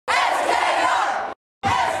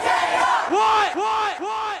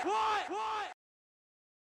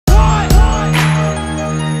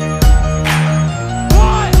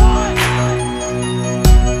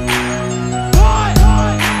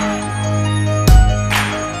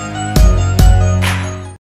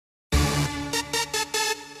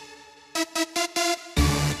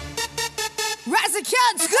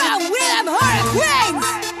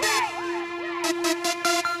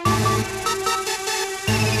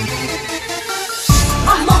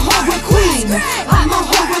I'm a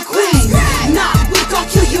horror queen. Not weak, I'll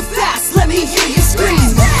kill you fast, let me hear you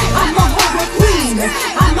scream. I'm a horror queen.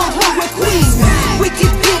 I'm a horror queen.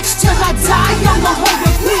 Wicked bitch till I die, I'm a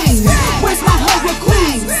horror queen. Where's my horror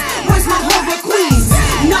queen? Where's my horror queen?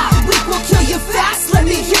 Not weak, we'll kill you fast, let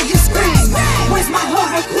me hear you scream. Where's my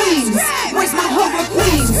horror queen? Where's my horror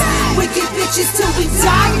queen? Wicked bitches till we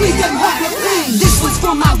die, we them horror queens. This was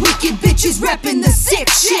for my wicked bitches reppin' the sick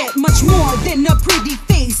shit. Much more than a pretty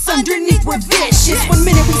face, underneath we're vicious. 1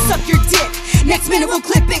 minute we suck your dick, next minute we'll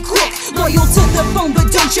clip it quick. Loyal to the bone,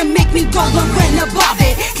 but don't you make me go Lorena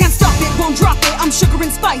Bobbitt. Can't stop it, won't drop it, I'm sugar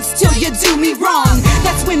and spice till you do me wrong.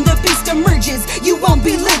 That's when the beast emerges, you won't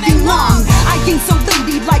be living long. I ain't so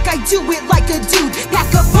ladylike, I do it like a dude.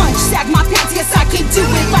 Pack a punch, sag my pants, yes I can do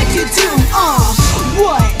it like you do.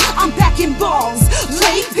 What? I'm packing balls,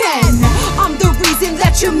 lay pen. I'm the reason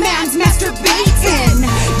that your man's masturbating.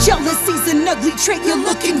 Jealousy's an ugly trait, you're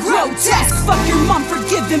looking grotesque. Fuck your mom for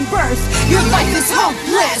giving birth, your life is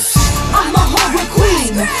hopeless. I'm a horror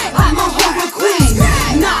queen. I'm a horror queen.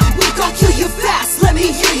 Not weak, I'll kill you fast, let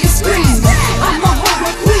me hear you scream. I'm a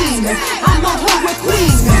horror queen. I'm a horror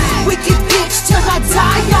queen. Wicked bitch till I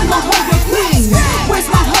die, I'm a horror queen. Where's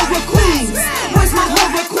my horror queen? Where's my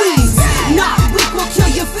horror queen? Not weak, we'll kill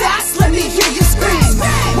you fast, let me hear you scream.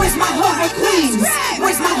 Where's my horror queen?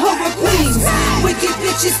 Where's my horror queen? Wicked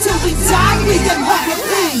bitches till we die, we them horror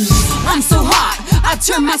queens. I'm so hot, I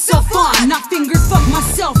turn myself on. I finger fuck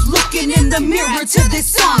myself looking in the mirror to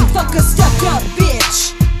this song. Fuck a stuck up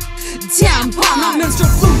bitch, tampon. I'm menstrual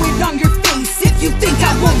fluid on your face, if you think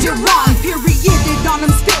I won't, you're wrong. Perioded on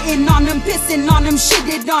them, spitting on them, pissing on them,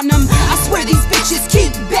 shitted on them. I swear these bitches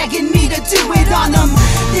keep begging me to do it on them.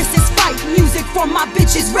 This is fight music for my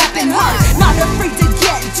bitches reppin' hard. Not afraid to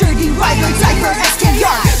get dirty, ride or die for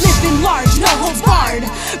SKR. Living large, no holds barred,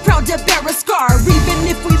 proud to bear a scar. Even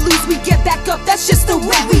if we lose, we get back up, that's just the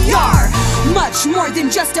way we are. Much more than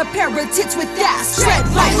just a pair of tits with ass. Tread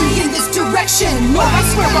lightly in this direction, or I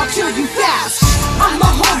swear I'll kill you fast. I'm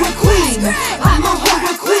a horror queen. I'm a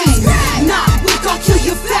horror queen. Not weak, I'll kill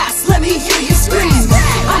you fast, let me hear you scream.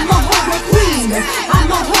 I'm a horror queen. I'm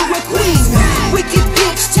a horror queen. Wicked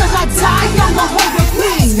bitch till I die, I'm a horror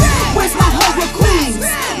queen. Where's my horror queen?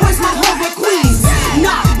 Where's my horror queen?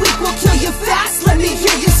 Not weak, we'll kill you fast, let me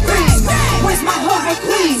hear you scream. Where's my horror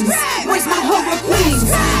queen? Where's my horror queen?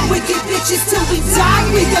 Wicked bitches till we die,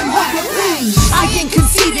 we them horror queens. I ain't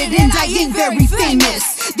conceited and I ain't very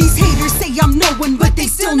famous. These haters say I'm no one, but they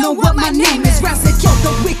still know what my name is. Razakel,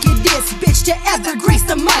 the wickedest bitch to ever grace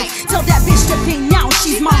the mic. Tell that bitch to pay now,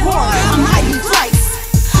 she's my whore, I'm hiding flights.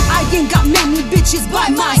 I ain't got many bitches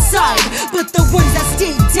by my side, but the ones that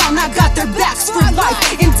stay down, I got their backs for life.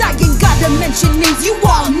 And I ain't gotta mention names, you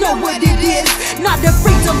all know what it is. Not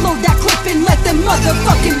afraid to load that clip and let them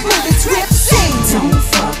motherfucking bullets rip. Sing! Don't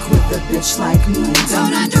fuck with a bitch like me.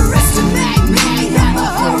 Don't underestimate me, I'm a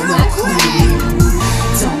horror queen.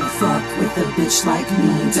 Don't fuck with a bitch like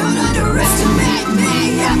me. Don't underestimate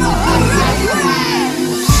me, I'm a horror